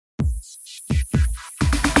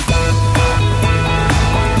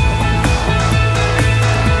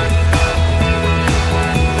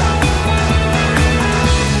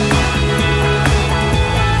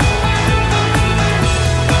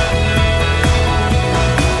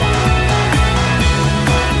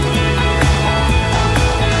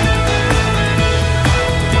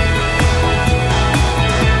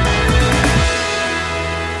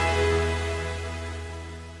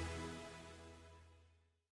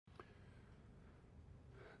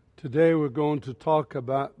Today we're going to talk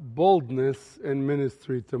about boldness in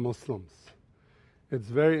ministry to Muslims. It's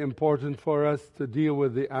very important for us to deal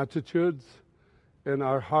with the attitudes in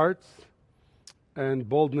our hearts, and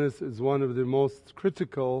boldness is one of the most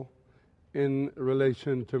critical in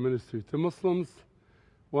relation to ministry to Muslims.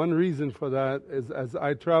 One reason for that is as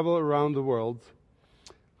I travel around the world,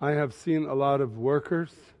 I have seen a lot of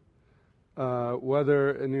workers,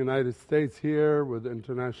 whether in the United States here with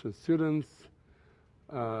international students,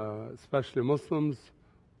 especially Muslims,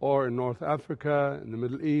 or in North Africa, in the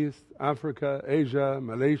Middle East, Africa, Asia,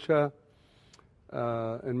 Malaysia,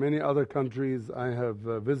 and many other countries I have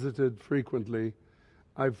visited frequently.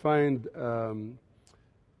 I find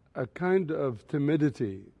a kind of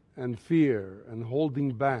timidity and fear and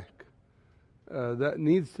holding back that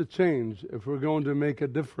needs to change if we're going to make a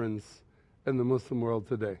difference in the Muslim world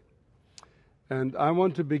today. And I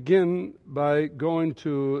want to begin by going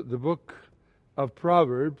to the book of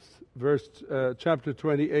Proverbs, chapter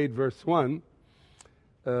 28, verse 1,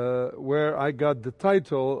 where I got the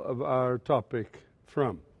title of our topic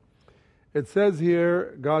from. It says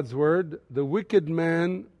here, God's word, "The wicked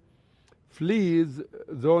man flees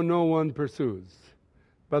though no one pursues,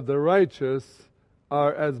 but the righteous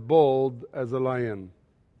are as bold as a lion."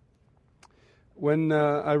 When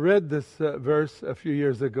I read this verse a few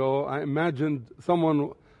years ago, I imagined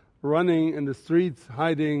someone running in the streets,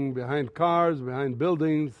 hiding behind cars, behind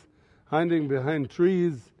buildings, hiding behind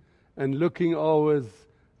trees, and looking always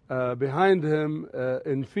behind him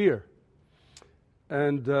in fear.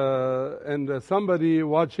 And somebody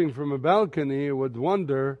watching from a balcony would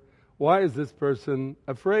wonder, why is this person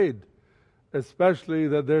afraid? Especially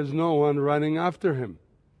that there's no one running after him.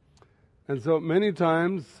 And so many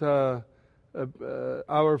times our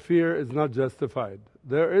fear is not justified.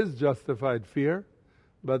 There is justified fear,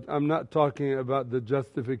 but I'm not talking about the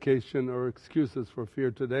justification or excuses for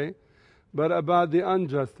fear today, but about the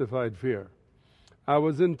unjustified fear. I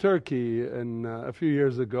was in Turkey a few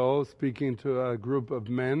years ago speaking to a group of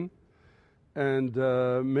men, and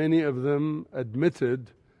many of them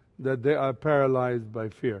admitted that they are paralyzed by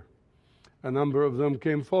fear. A number of them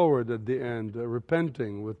came forward at the end,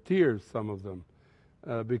 repenting with tears, some of them,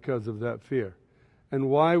 because of that fear. And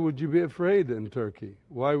why would you be afraid in Turkey?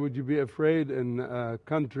 Why would you be afraid in a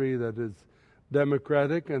country that is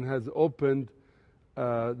democratic and has opened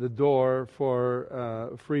the door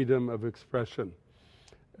for freedom of expression?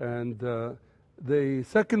 And the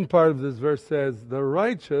second part of this verse says, "The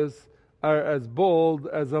righteous are as bold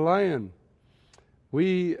as a lion."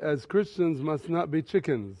 We as Christians must not be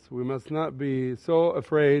chickens. We must not be so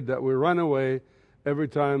afraid that we run away every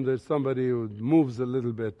time there's somebody who moves a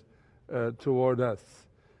little bit toward us.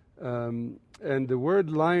 And the word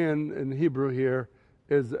lion in Hebrew here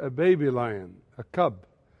is a baby lion, a cub.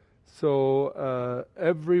 So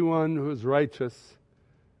everyone who is righteous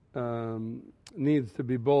needs to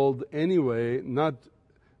be bold anyway, not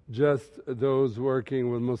just those working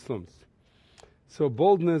with Muslims. So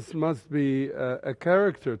boldness must be a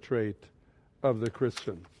character trait of the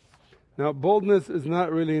Christian. Now, boldness is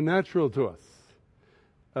not really natural to us.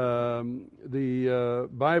 The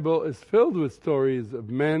Bible is filled with stories of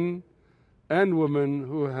men and women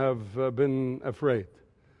who have been afraid.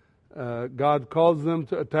 God calls them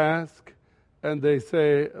to a task, and they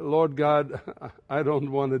say, "Lord God, I don't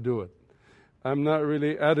want to do it. I'm not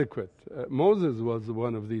really adequate." Moses was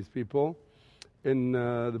one of these people. In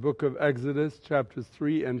the book of Exodus, chapters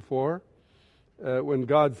 3 and 4, when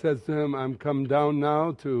God says to him, "I'm come down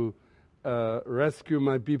now to rescue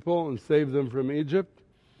my people and save them from Egypt,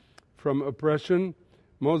 from oppression,"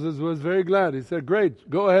 Moses was very glad. He said, "Great,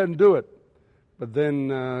 go ahead and do it." But then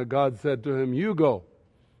God said to him, "You go."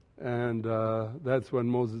 And that's when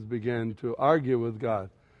Moses began to argue with God.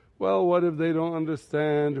 "Well, what if they don't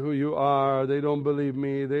understand who you are? They don't believe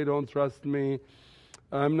me. They don't trust me.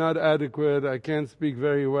 I'm not adequate. I can't speak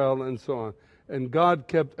very well," and so on. And God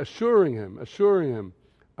kept assuring him,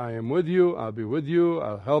 "I am with you. I'll be with you.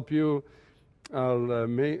 I'll help you. I'll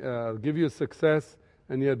give you success."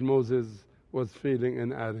 And yet Moses was feeling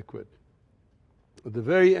inadequate. At the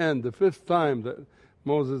very end, the fifth time that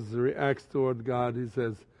Moses reacts toward God, he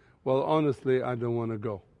says, "Well, honestly, I don't want to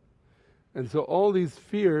go." And so all these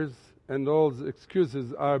fears and all these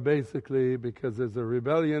excuses are basically because there's a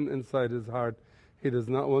rebellion inside his heart. He does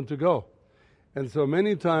not want to go. And so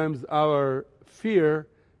many times our fear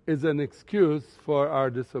is an excuse for our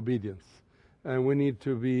disobedience. And we need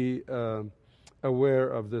to be aware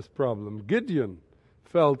of this problem. Gideon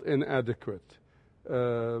felt inadequate.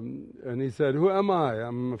 And he said, "Who am I?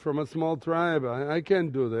 I'm from a small tribe. I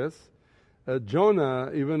can't do this."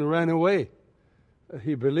 Jonah even ran away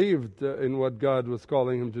He believed in what God was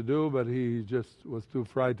calling him to do, but he just was too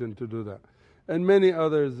frightened to do that. And many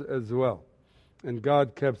others as well. And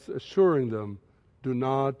God kept assuring them, do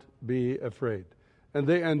not be afraid. And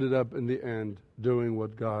they ended up in the end doing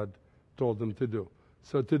what God told them to do.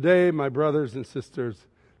 So today, my brothers and sisters,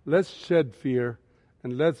 let's shed fear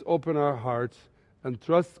and let's open our hearts and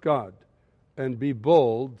trust God and be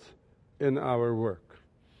bold in our work.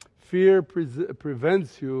 Fear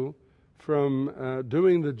prevents you from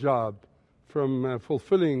doing the job, from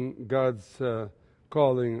fulfilling God's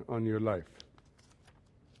calling on your life.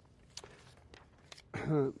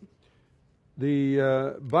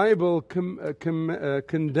 The Bible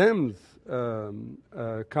condemns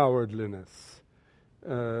cowardliness.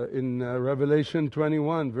 In Revelation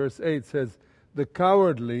 21, verse 8 says, the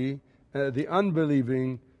cowardly, the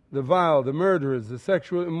unbelieving, the vile, the murderers, the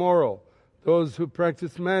sexually immoral, those who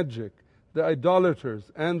practice magic, the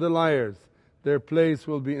idolaters, and the liars, their place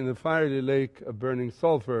will be in the fiery lake of burning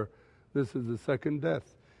sulfur. This is the second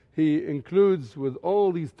death. He includes with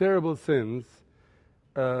all these terrible sins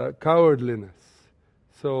cowardliness.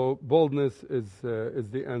 So boldness is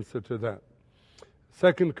the answer to that.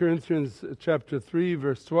 2 Corinthians chapter 3,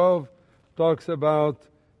 verse 12 talks about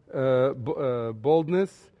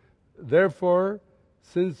boldness. Therefore,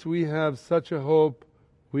 since we have such a hope,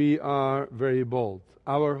 we are very bold.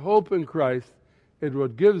 Our hope in Christ is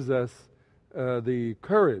what gives us the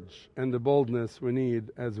courage and the boldness we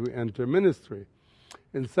need as we enter ministry.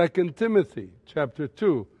 In 2 Timothy chapter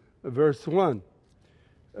 2, verse 1,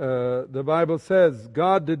 the Bible says,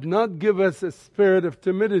 God did not give us a spirit of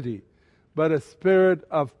timidity, but a spirit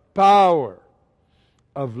of power,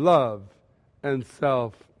 of love, and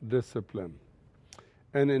self-discipline.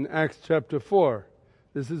 And in Acts chapter 4,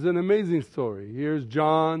 this is an amazing story. Here's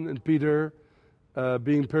John and Peter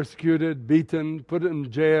being persecuted, beaten, put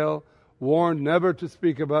in jail, warned never to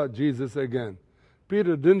speak about Jesus again.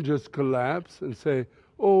 Peter didn't just collapse and say,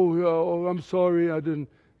 oh, I'm sorry, I didn't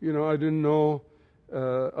know.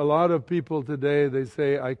 A lot of people today, they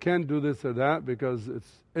say, I can't do this or that because it's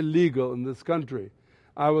illegal in this country.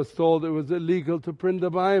 I was told it was illegal to print the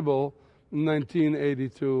Bible in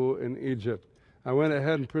 1982 in Egypt. I went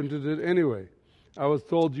ahead and printed it anyway. I was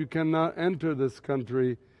told you cannot enter this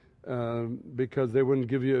country because they wouldn't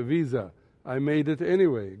give you a visa. I made it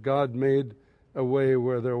anyway. God made a way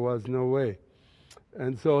where there was no way.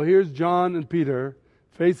 And so here's John and Peter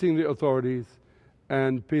facing the authorities,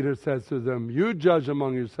 and Peter says to them, you judge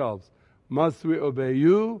among yourselves. Must we obey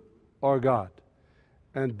you or God?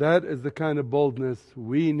 And that is the kind of boldness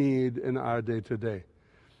we need in our day-to-day.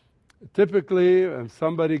 Typically, if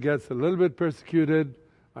somebody gets a little bit persecuted,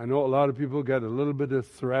 I know a lot of people get a little bit of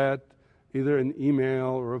threat, either an email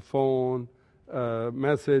or a phone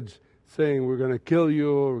message saying we're going to kill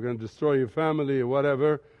you or we're going to destroy your family or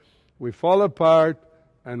whatever. We fall apart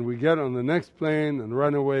and we get on the next plane and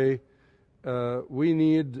run away. We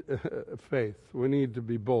need faith. We need to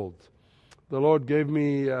be bold. The Lord gave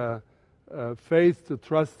me faith to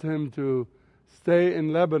trust Him to stay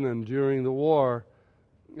in Lebanon during the war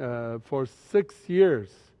for 6 years.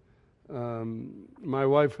 My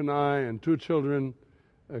wife and I and 2 children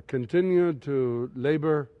continued to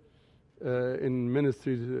labor in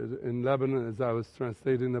ministry in Lebanon as I was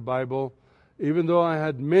translating the Bible, even though I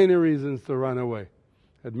had many reasons to run away,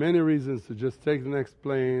 had many reasons to just take the next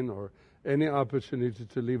plane or any opportunity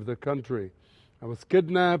to leave the country. I was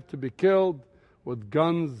kidnapped to be killed with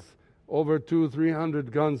guns, over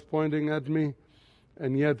 200-300 guns pointing at me,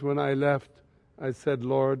 and yet when I left, I said,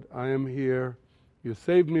 Lord, I am here. You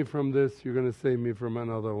saved me from this, you're going to save me from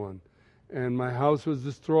another one. And my house was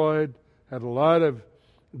destroyed, had a lot of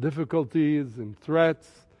difficulties and threats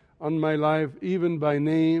on my life, even by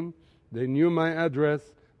name. They knew my address,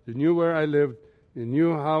 they knew where I lived, they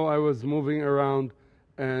knew how I was moving around,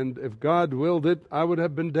 and if God willed it, I would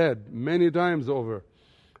have been dead many times over.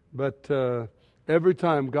 But every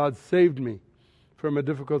time God saved me from a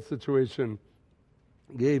difficult situation,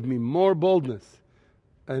 gave me more boldness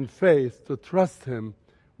and faith to trust Him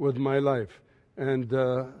with my life. And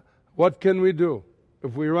what can we do?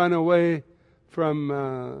 If we run away from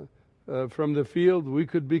the field, we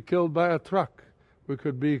could be killed by a truck. We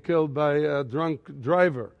could be killed by a drunk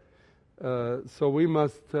driver. So we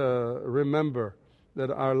must remember that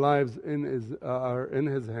our lives are in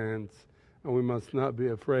His hands, and we must not be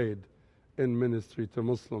afraid in ministry to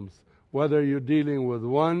Muslims. Whether you're dealing with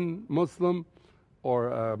one Muslim or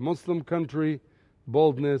a Muslim country,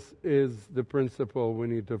 boldness is the principle we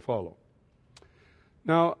need to follow.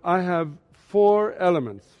 Now, I have 4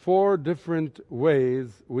 elements, 4 different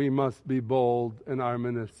ways we must be bold in our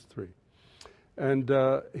ministry. And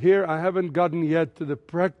here I haven't gotten yet to the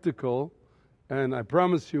practical, and I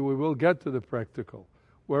promise you we will get to the practical,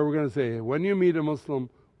 where we're going to say, when you meet a Muslim,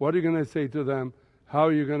 what are you going to say to them? How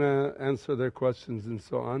are you going to answer their questions and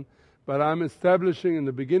so on? But I'm establishing in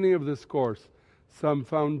the beginning of this course some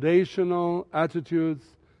foundational attitudes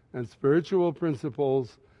and spiritual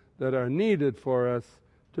principles that are needed for us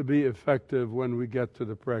to be effective when we get to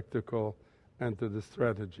the practical and to the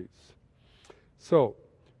strategies. So,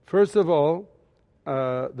 first of all,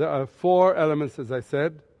 there are 4 elements, as I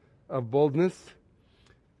said, of boldness.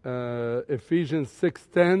 Ephesians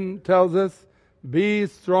 6:10 tells us, be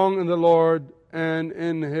strong in the Lord and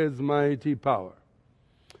in His mighty power.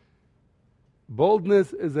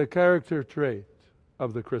 Boldness is a character trait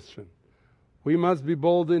of the Christian. We must be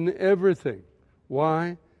bold in everything.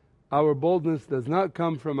 Why? Our boldness does not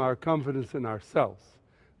come from our confidence in ourselves.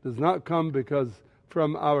 Does not come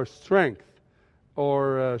from our strength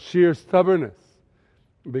or sheer stubbornness,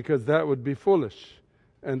 because that would be foolish.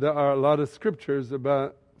 And there are a lot of scriptures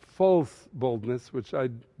about false boldness, which I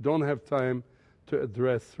don't have time to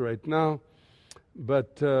address right now.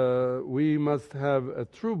 But we must have a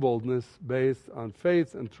true boldness based on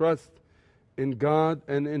faith and trust in God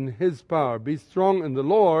and in His power. Be strong in the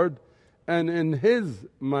Lord and in His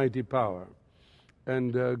mighty power.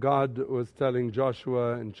 And God was telling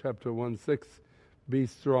Joshua in chapter 1:6, be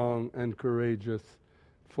strong and courageous,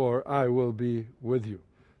 for I will be with you.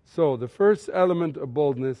 So the first element of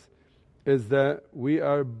boldness is that we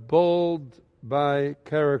are bold by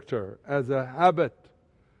character. As a habit,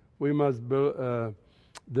 we must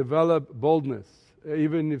develop boldness.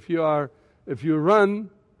 Even if you run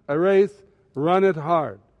a race, run it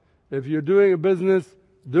hard. If you're doing a business,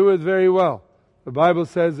 do it very well. The Bible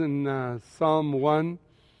says in Psalm 1,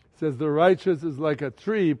 it says, the righteous is like a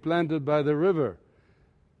tree planted by the river.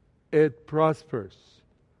 It prospers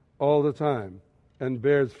all the time and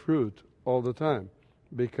bears fruit all the time,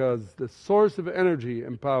 because the source of energy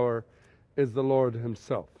and power is the Lord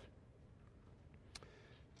Himself.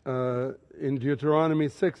 In Deuteronomy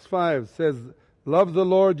 6:5 says, love the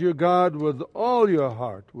Lord your God with all your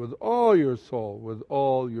heart, with all your soul, with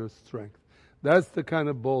all your strength. That's the kind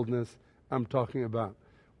of boldness I'm talking about.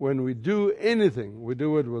 When we do anything, we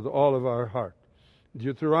do it with all of our heart.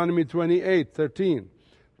 Deuteronomy 28:13,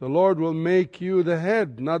 the Lord will make you the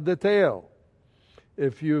head, not the tail.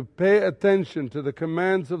 If you pay attention to the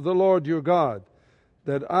commands of the Lord your God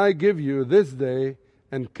that I give you this day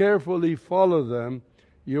and carefully follow them,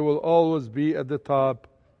 you will always be at the top,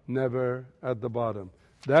 never at the bottom.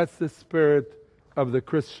 That's the spirit of the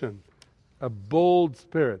Christian, a bold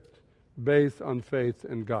spirit based on faith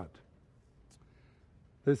in God.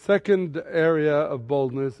 The second area of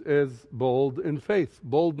boldness is bold in faith,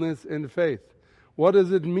 boldness in faith. What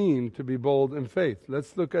does it mean to be bold in faith?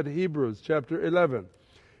 Let's look at Hebrews chapter 11.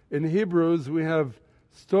 In Hebrews, we have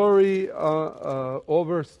story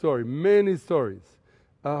over story, many stories,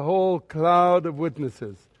 a whole cloud of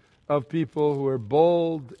witnesses of people who are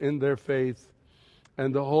bold in their faith,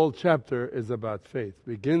 and the whole chapter is about faith.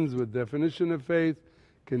 Begins with definition of faith,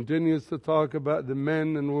 continues to talk about the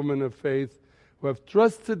men and women of faith who have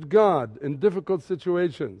trusted God in difficult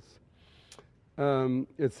situations.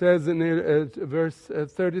 It says in verse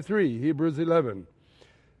 33, Hebrews 11,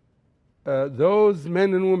 those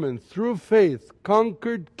men and women through faith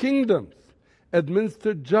conquered kingdoms,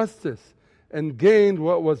 administered justice, and gained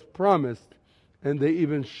what was promised, and they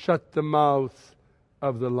even shut the mouths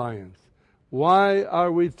of the lions. Why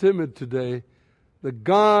are we timid today? The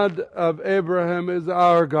God of Abraham is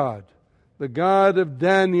our God. The God of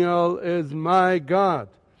Daniel is my God.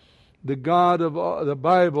 The God of the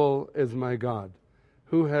Bible is my God,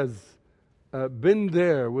 who has been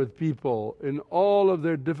there with people in all of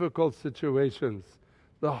their difficult situations,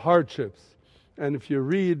 the hardships. And if you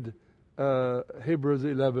read Hebrews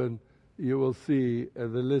 11, you will see the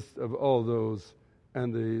list of all those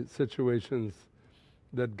and the situations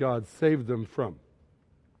that God saved them from.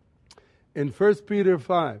 In 1 Peter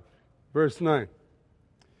 5, verse 9,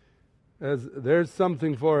 as there's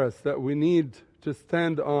something for us that we need to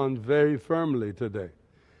stand on very firmly today.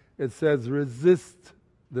 It says, resist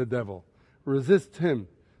the devil. Resist him,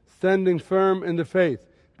 standing firm in the faith,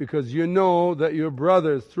 because you know that your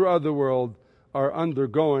brothers throughout the world are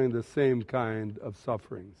undergoing the same kind of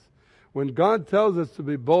sufferings. When God tells us to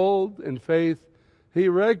be bold in faith, He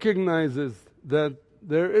recognizes that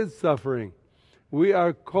there is suffering. We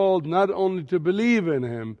are called not only to believe in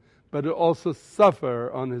Him, but to also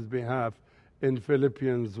suffer on His behalf in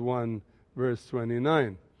Philippians 1, verse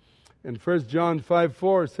 29. In 1 John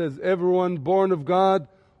 5:4 says, everyone born of God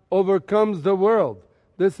overcomes the world.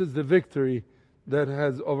 This is the victory that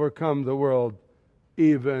has overcome the world,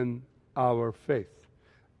 even our faith.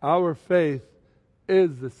 Our faith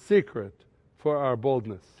is the secret for our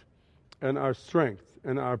boldness and our strength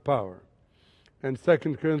and our power. And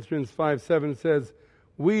 2 Corinthians 5:7 says,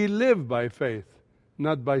 we live by faith,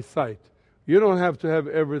 not by sight. You don't have to have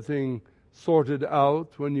everything sorted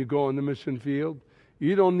out when you go on the mission field.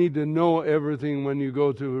 You don't need to know everything when you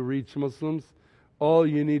go to reach Muslims. All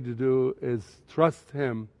you need to do is trust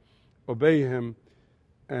Him, obey Him,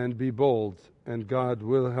 and be bold, and God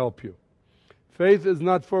will help you. Faith is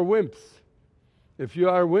not for wimps. If you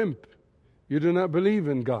are a wimp, you do not believe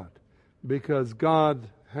in God, because God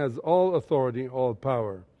has all authority, all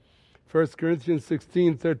power. 1 Corinthians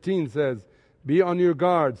 16:13 says, be on your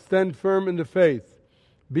guard, stand firm in the faith,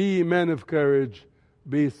 be men of courage,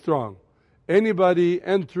 be strong. Anybody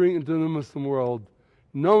entering into the Muslim world,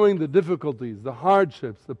 knowing the difficulties, the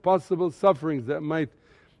hardships, the possible sufferings that might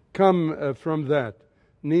come from that,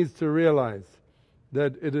 needs to realize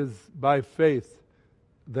that it is by faith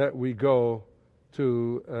that we go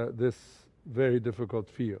to this very difficult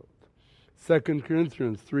field. 2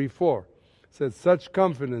 Corinthians 3:4 says, such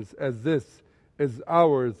confidence as this is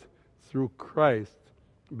ours through Christ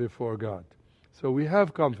before God. So we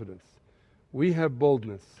have confidence. We have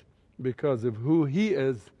boldness because of who He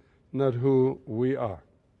is, not who we are.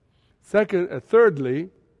 Thirdly,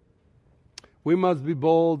 we must be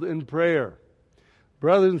bold in prayer.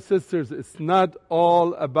 Brothers and sisters, it's not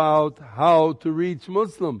all about how to reach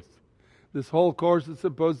Muslims. This whole course is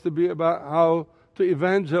supposed to be about how to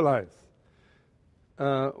evangelize.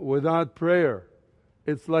 Without prayer,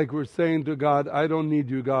 it's like we're saying to God, I don't need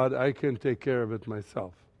you, God. I can take care of it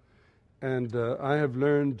myself. And I have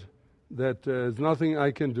learned that there's nothing I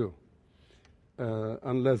can do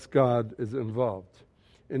unless God is involved.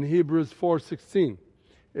 In Hebrews 4:16,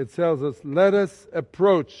 it tells us, let us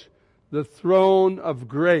approach the throne of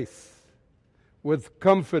grace with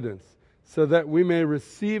confidence, so that we may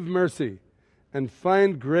receive mercy and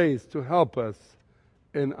find grace to help us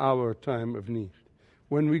in our time of need.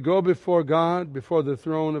 When we go before God, before the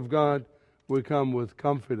throne of God, we come with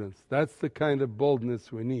confidence. That's the kind of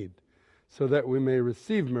boldness we need, so that we may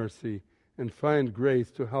receive mercy and find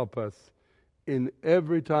grace to help us in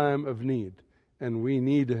every time of need. And we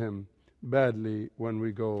need Him badly when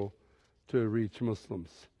we go to reach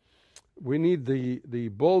Muslims. We need the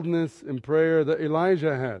boldness in prayer that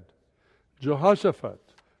Elijah had. Jehoshaphat,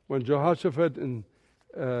 when Jehoshaphat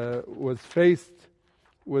was faced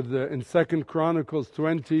with in 2 Chronicles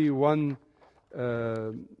 21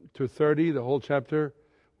 to 30, the whole chapter,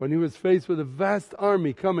 when he was faced with a vast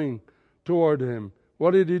army coming toward him,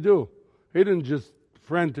 what did he do? He didn't just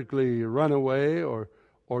frantically run away or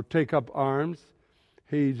take up arms.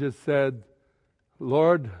 He just said,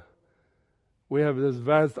 Lord, we have this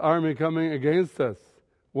vast army coming against us.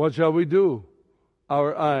 What shall we do?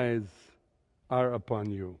 Our eyes are upon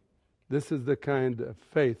you. This is the kind of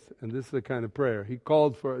faith, and this is the kind of prayer. He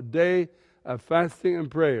called for a day of fasting and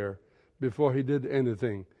prayer before he did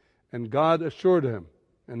anything. And God assured him,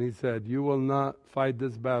 and He said, you will not fight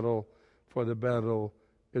this battle, for the battle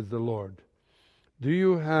is the Lord. Do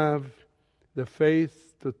you have the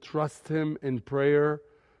faith to trust Him in prayer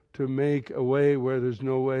to make a way where there's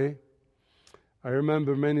no way? I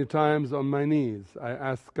remember many times on my knees, I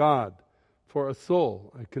asked God for a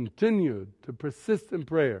soul. I continued to persist in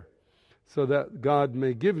prayer so that God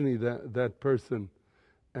may give me that person.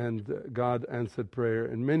 And God answered prayer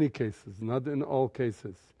in many cases, not in all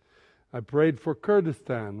cases. I prayed for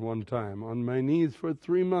Kurdistan one time on my knees for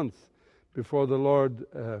 3 months before the Lord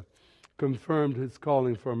confirmed His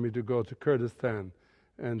calling for me to go to Kurdistan.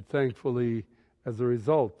 And thankfully, as a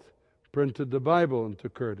result, printed the Bible into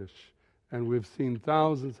Kurdish. And we've seen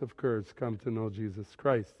thousands of Kurds come to know Jesus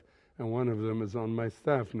Christ. And one of them is on my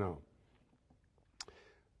staff now.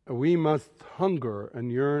 We must hunger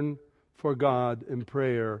and yearn for God in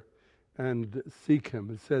prayer and seek Him.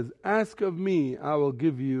 It says, ask of me, I will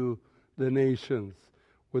give you the nations.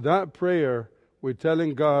 Without prayer, we're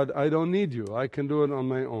telling God, I don't need you. I can do it on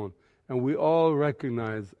my own. And we all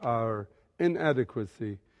recognize our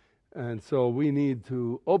inadequacy. And so we need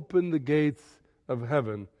to open the gates of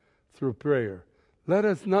heaven through prayer. Let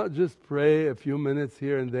us not just pray a few minutes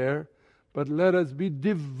here and there, but let us be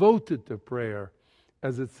devoted to prayer.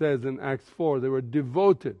 As it says in Acts 4, they were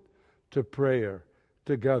devoted to prayer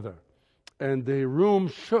together. And the room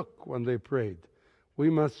shook when they prayed. We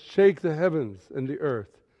must shake the heavens and the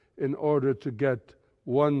earth in order to get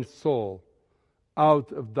one soul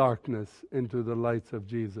out of darkness into the lights of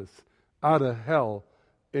Jesus, out of hell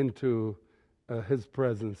into His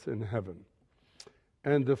presence in heaven.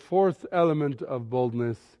 And the fourth element of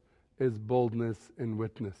boldness is boldness in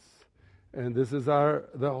witness. And this is the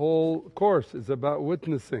whole course is about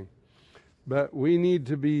witnessing. But we need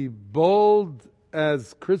to be bold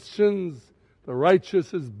as Christians. The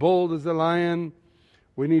righteous is bold as a lion.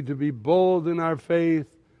 We need to be bold in our faith,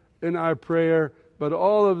 in our prayer. But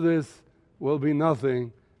all of this will be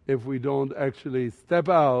nothing if we don't actually step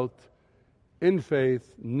out in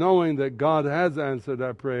faith, knowing that God has answered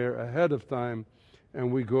our prayer ahead of time,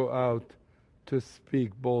 and we go out to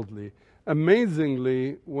speak boldly.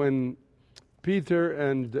 Amazingly, when Peter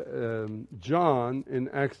and John in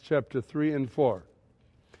Acts chapter 3 and 4,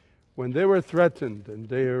 when they were threatened and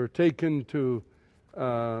they were taken to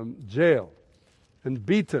jail and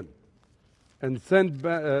beaten and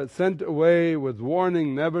sent away with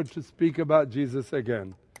warning never to speak about Jesus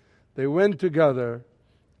again, they went together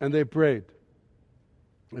and they prayed.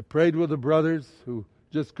 They prayed with the brothers who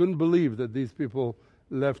just couldn't believe that these people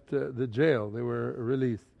left the jail. They were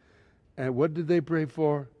released. And what did they pray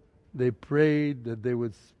for? They prayed that they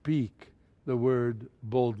would speak the word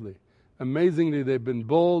boldly. Amazingly, they've been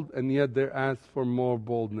bold, and yet they asked for more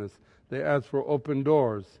boldness. They asked for open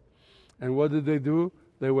doors. And what did they do?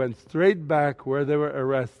 They went straight back where they were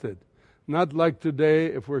arrested. Not like today,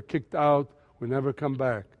 if we're kicked out, we never come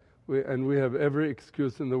back. And we have every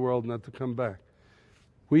excuse in the world not to come back.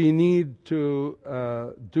 We need to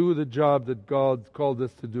do the job that God called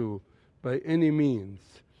us to do by any means.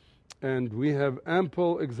 And we have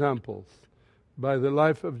ample examples by the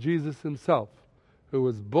life of Jesus himself, who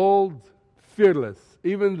was bold, fearless,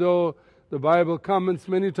 even though the Bible comments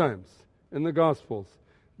many times in the Gospels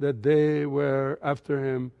that they were after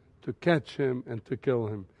him to catch him and to kill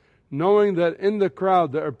him. Knowing that in the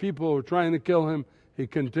crowd there are people who are trying to kill him, he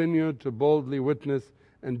continued to boldly witness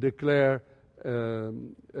and declare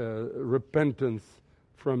repentance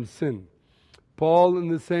from sin. Paul, in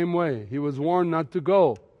the same way, he was warned not to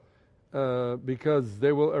go because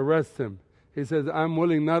they will arrest him. He says, I'm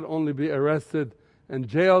willing not only be arrested and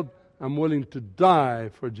jailed, I'm willing to die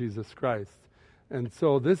for Jesus Christ. And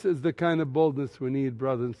so this is the kind of boldness we need,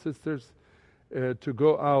 brothers and sisters, to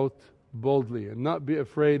go out boldly and not be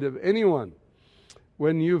afraid of anyone.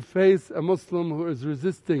 When you face a Muslim who is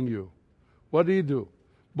resisting you, what do?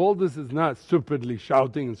 Boldness is not stupidly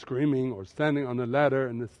shouting and screaming or standing on a ladder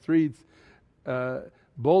in the streets.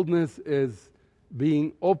 Boldness is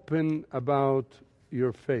being open about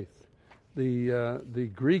your faith.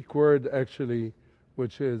 The Greek word actually,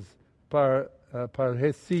 which is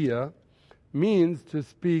parrhesia, means to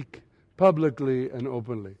speak publicly and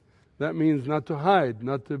openly. That means not to hide,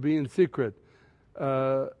 not to be in secret.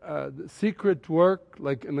 Secret work,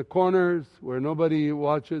 like in the corners where nobody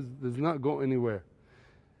watches, does not go anywhere.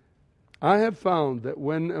 I have found that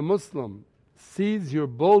when a Muslim sees your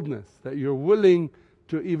boldness, that you're willing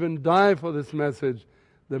to even die for this message,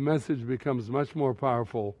 the message becomes much more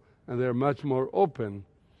powerful, and they're much more open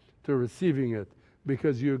to receiving it,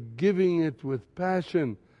 because you're giving it with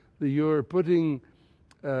passion. You're putting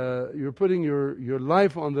your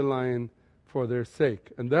life on the line for their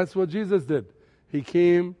sake. And that's what Jesus did. He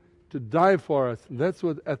came to die for us. And that's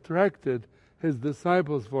what attracted his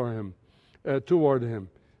disciples toward him,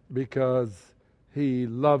 because he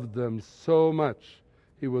loved them so much.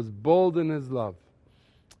 He was bold in his love,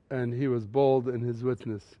 and he was bold in his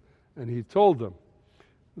witness. And he told them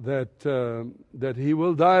that he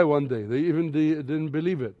will die one day. They even didn't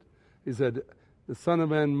believe it. He said, the Son of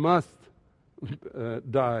Man must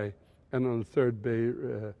die, and on the third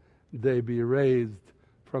day be raised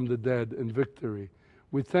from the dead in victory.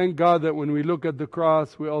 We thank God that when we look at the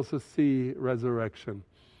cross, we also see resurrection.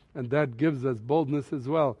 And that gives us boldness as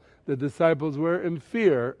well. The disciples were in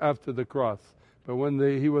fear after the cross, but when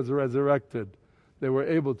he was resurrected, they were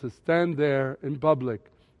able to stand there in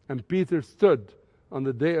public. And Peter stood on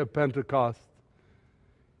the day of Pentecost,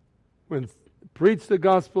 when preached the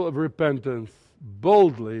gospel of repentance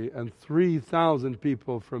boldly, and 3,000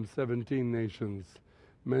 people from 17 nations,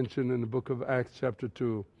 mentioned in the book of Acts chapter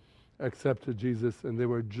 2, accepted Jesus, and they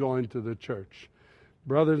were joined to the church.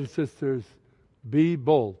 Brothers and sisters, be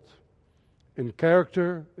bold in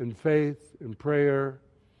character, in faith, in prayer,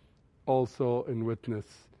 also in witness,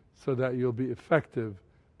 so that you'll be effective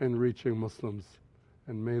in reaching Muslims.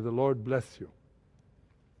 And may the Lord bless you.